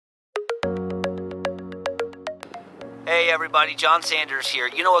Hey everybody, John Sanders here.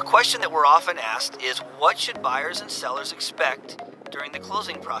 You know, a question that we're often asked is what should buyers and sellers expect during the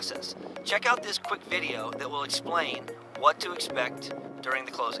closing process? Check out this quick video that will explain what to expect during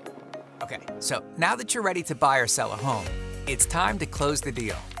the closing. Okay, so now that you're ready to buy or sell a home, it's time to close the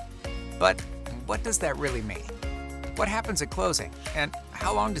deal. But what does that really mean? What happens at closing, and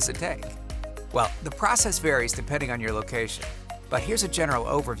how long does it take? Well, the process varies depending on your location, but here's a general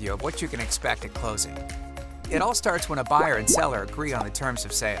overview of what you can expect at closing. It all starts when a buyer and seller agree on the terms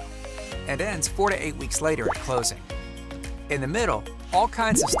of sale, and ends 4 to 8 weeks later at closing. In the middle, all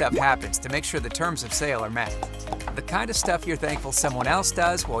kinds of stuff happens to make sure the terms of sale are met. The kind of stuff you're thankful someone else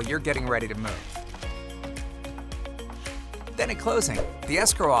does while you're getting ready to move. Then at closing, the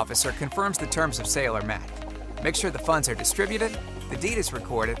escrow officer confirms the terms of sale are met. Make sure the funds are distributed, the deed is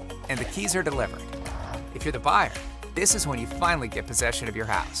recorded, and the keys are delivered. If you're the buyer, this is when you finally get possession of your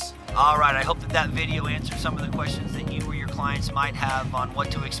house. All right, I hope that video answered some of the questions that you or your clients might have on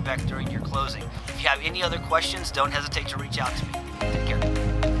what to expect during your closing. If you have any other questions, don't hesitate to reach out to me.